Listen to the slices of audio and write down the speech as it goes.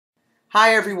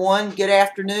Hi everyone, good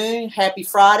afternoon, happy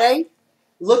Friday.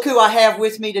 Look who I have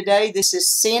with me today. This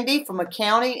is Cindy from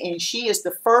accounting, and she is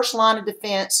the first line of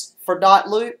defense for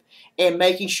dotloop and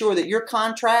making sure that your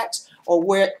contracts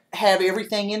have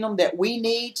everything in them that we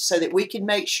need so that we can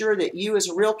make sure that you as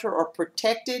a realtor are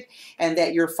protected and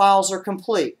that your files are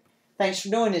complete. Thanks for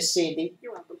doing this, Cindy.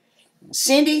 You're welcome.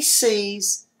 Cindy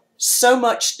sees so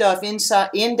much stuff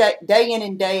day in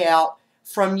and day out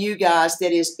from you guys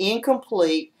that is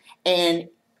incomplete and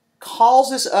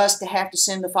causes us to have to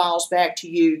send the files back to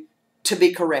you to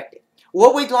be corrected.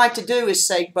 What we'd like to do is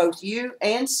save both you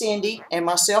and Cindy and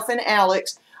myself and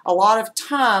Alex a lot of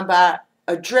time by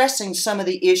addressing some of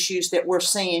the issues that we're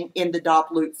seeing in the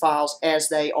dotloop files as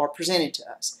they are presented to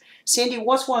us. Cindy,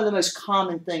 what's one of the most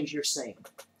common things you're seeing?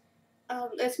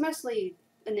 It's mostly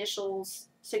initials,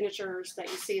 signatures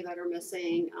that you see that are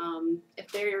missing.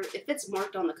 If it's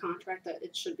marked on the contract that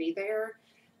it should be there,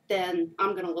 then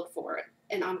I'm going to look for it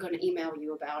and I'm going to email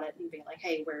you about it and be like,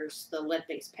 hey, where's the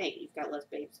lead-based paint? You've got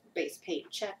lead-based paint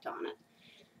checked on it.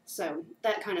 So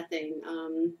that kind of thing.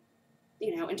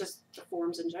 And just the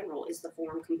forms in general. Is the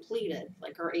form completed?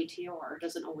 Like our ATR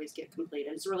doesn't always get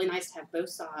completed. It's really nice to have both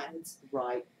sides.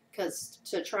 Right. Because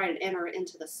to try and enter it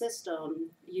into the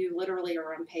system, you literally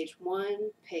are on page 1,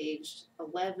 page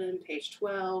 11, page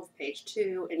 12, page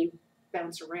 2, and you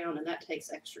bounce around, and that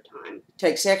takes extra time.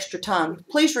 Takes extra time.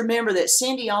 Please remember that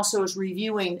Cindy also is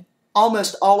reviewing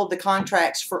almost all of the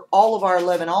contracts for all of our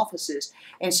 11 offices,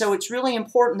 and so it's really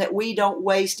important that we don't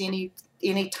waste any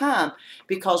time,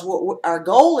 because our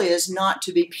goal is not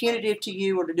to be punitive to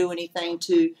you or to do anything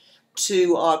to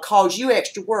cause you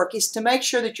extra work. Is to make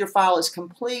sure that your file is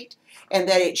complete and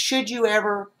that should you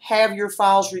ever have your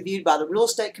files reviewed by the Real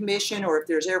Estate Commission, or if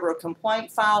there's ever a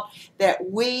complaint filed, that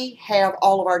we have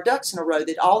all of our ducks in a row,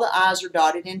 that all the I's are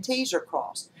dotted and T's are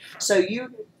crossed. So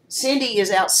Cindy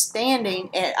is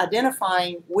outstanding at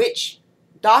identifying which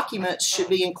documents should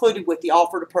be included with the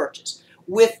offer to purchase,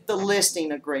 with the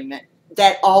listing agreement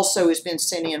that also has been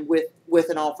sent in with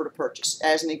an offer to purchase.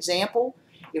 As an example,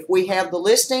 if we have the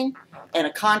listing and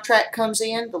a contract comes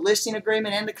in, the listing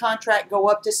agreement and the contract go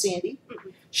up to Cindy.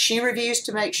 She reviews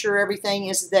to make sure everything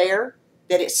is there,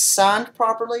 that it's signed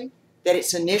properly, that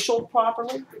it's initialed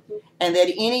properly, and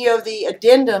that any of the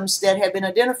addendums that have been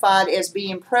identified as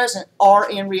being present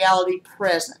are in reality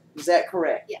present. Is that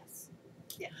correct? Yes.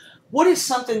 Yes. What is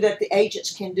something that the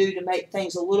agents can do to make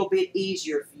things a little bit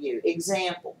easier for you?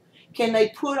 Example, can they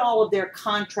put all of their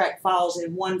contract files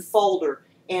in one folder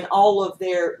and all of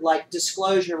their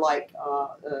disclosure,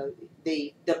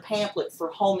 the pamphlet for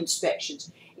home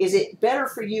inspections? Is it better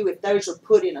for you if those are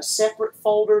put in a separate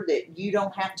folder that you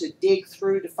don't have to dig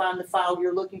through to find the file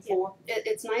you're looking for?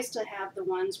 It's nice to have the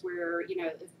ones where,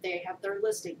 if they have their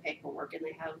listing paperwork and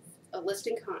they have a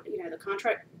listing,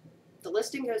 the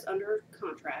listing goes under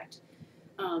contract.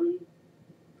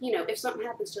 If something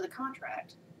happens to the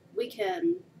contract, we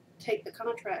can take the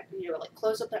contract,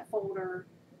 close up that folder,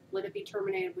 let it be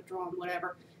terminated, withdrawn,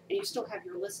 whatever, and you still have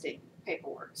your listing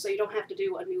paperwork. So you don't have to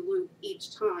do a new loop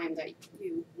each time that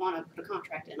you want to put a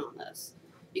contract in on this.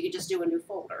 You can just do a new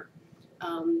folder.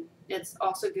 It's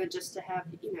also good just to have,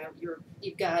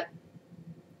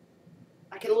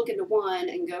 I can look into one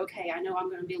and go, okay, I know I'm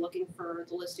going to be looking for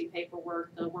the listing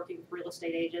paperwork, the working with real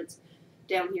estate agents.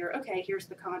 Down here, okay, here's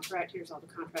the contract, here's all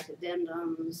the contract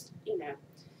addendums.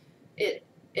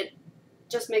 It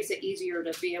just makes it easier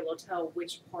to be able to tell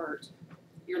which part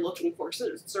you're looking for. So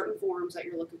there's certain forms that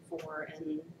you're looking for,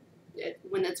 and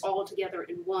when it's all together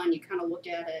in one, you kind of look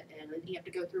at it and you have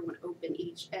to go through and open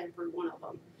every one of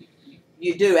them.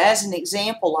 You do. As an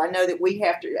example, I know that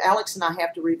Alex and I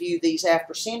have to review these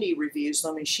after Cindy reviews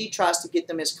them, and she tries to get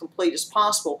them as complete as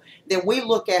possible. Then we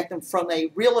look at them from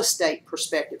a real estate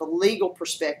perspective, a legal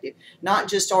perspective, not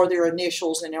just are there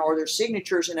initials and are there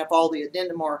signatures and if all the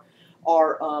addendum are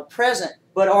present,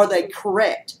 but are they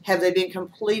correct? Have they been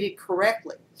completed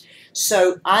correctly?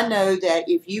 So I know that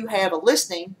if you have a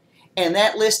listing and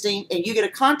that listing, and you get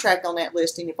a contract on that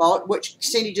listing, what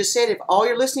Cindy just said, if all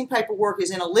your listing paperwork is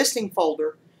in a listing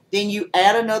folder, then you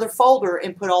add another folder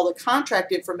and put all the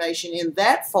contract information in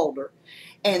that folder.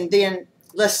 And then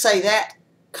let's say that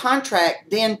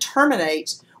contract then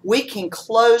terminates, we can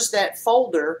close that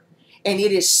folder and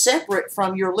it is separate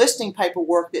from your listing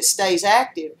paperwork that stays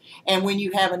active. And when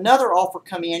you have another offer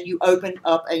come in, you open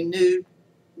up a new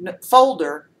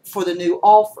folder for the new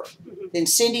offer. Then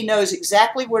Cindy knows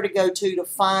exactly where to go to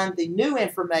find the new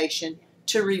information,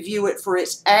 to review it for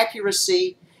its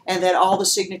accuracy and that all the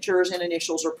signatures and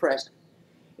initials are present.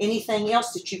 Anything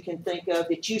else that you can think of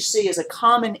that you see as a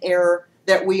common error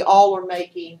that we all are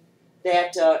making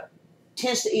that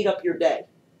tends to eat up your day?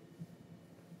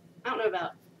 I don't know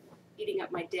about eating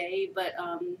up my day, but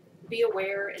be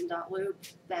aware in .loop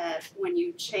that when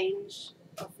you change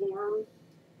a form,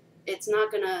 it's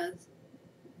not gonna.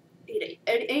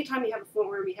 Anytime you have a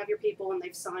form, you have your people and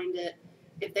they've signed it.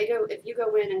 If you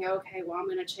go in and go, okay, well, I'm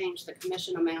going to change the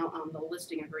commission amount on the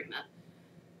listing agreement.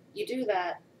 You do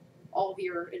that, all of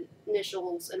your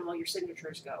initials and all your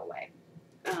signatures go away.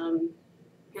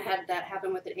 I had that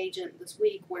happen with an agent this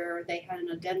week where they had an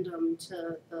addendum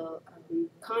to the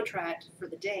contract for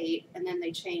the date, and then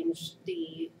they changed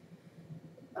the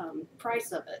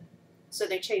price of it. So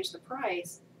they changed the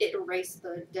price. It erased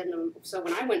the addendum. So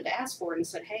when I went to ask for it and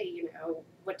said, hey, you know,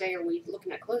 what day are we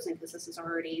looking at closing? Because this is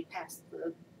already past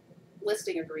the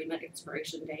listing agreement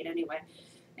expiration date anyway.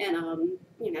 And,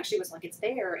 you know, she was like, it's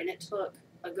there. And it took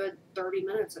a good 30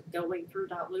 minutes of going through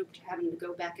 .loop to having to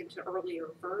go back into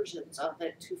earlier versions of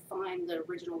it to find the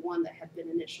original one that had been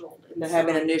initialed. That had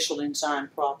been initialed and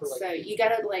signed properly. So you got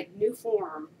to, like, new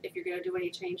form if you're going to do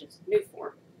any changes. New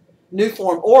form. New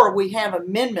form, or we have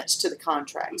amendments to the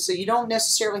contract. So you don't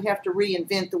necessarily have to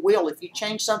reinvent the wheel. If you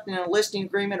change something in a listing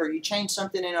agreement or you change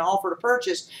something in an offer to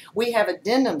purchase, we have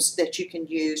addendums that you can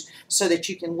use so that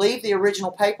you can leave the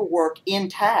original paperwork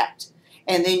intact,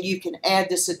 and then you can add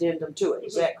this addendum to it.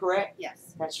 Is that correct? Yes.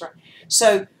 That's right.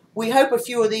 So we hope a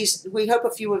few of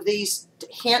these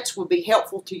hints will be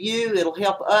helpful to you. It'll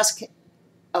help us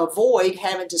avoid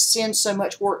having to send so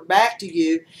much work back to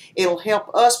you. It'll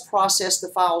help us process the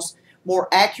files more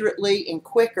accurately and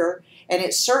quicker, and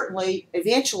it certainly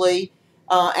eventually,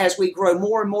 as we grow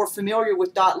more and more familiar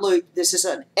with .loop, this is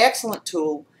an excellent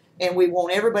tool, and we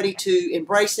want everybody to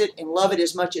embrace it and love it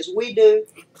as much as we do,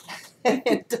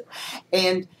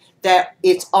 and that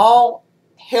it's all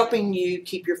helping you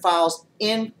keep your files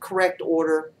in correct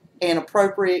order and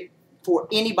appropriate for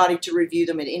anybody to review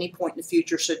them at any point in the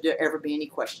future should there ever be any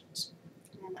questions.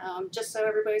 And just so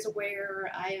everybody's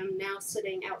aware, I am now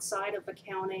sitting outside of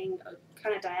accounting,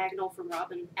 kind of diagonal from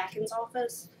Robin Atkins'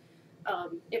 office.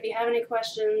 If you have any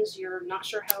questions, you're not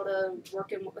sure how to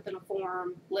work within a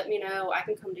form, let me know. I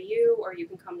can come to you or you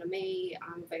can come to me.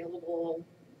 I'm available.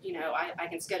 You know, I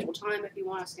can schedule time if you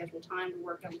want to schedule time to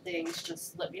work on things.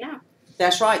 Just let me know.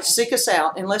 That's right. Seek us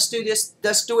out and let's do this.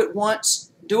 Let's do it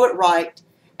once, do it right,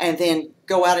 and then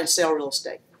go out and sell real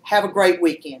estate. Have a great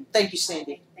weekend. Thank you,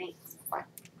 Cindy.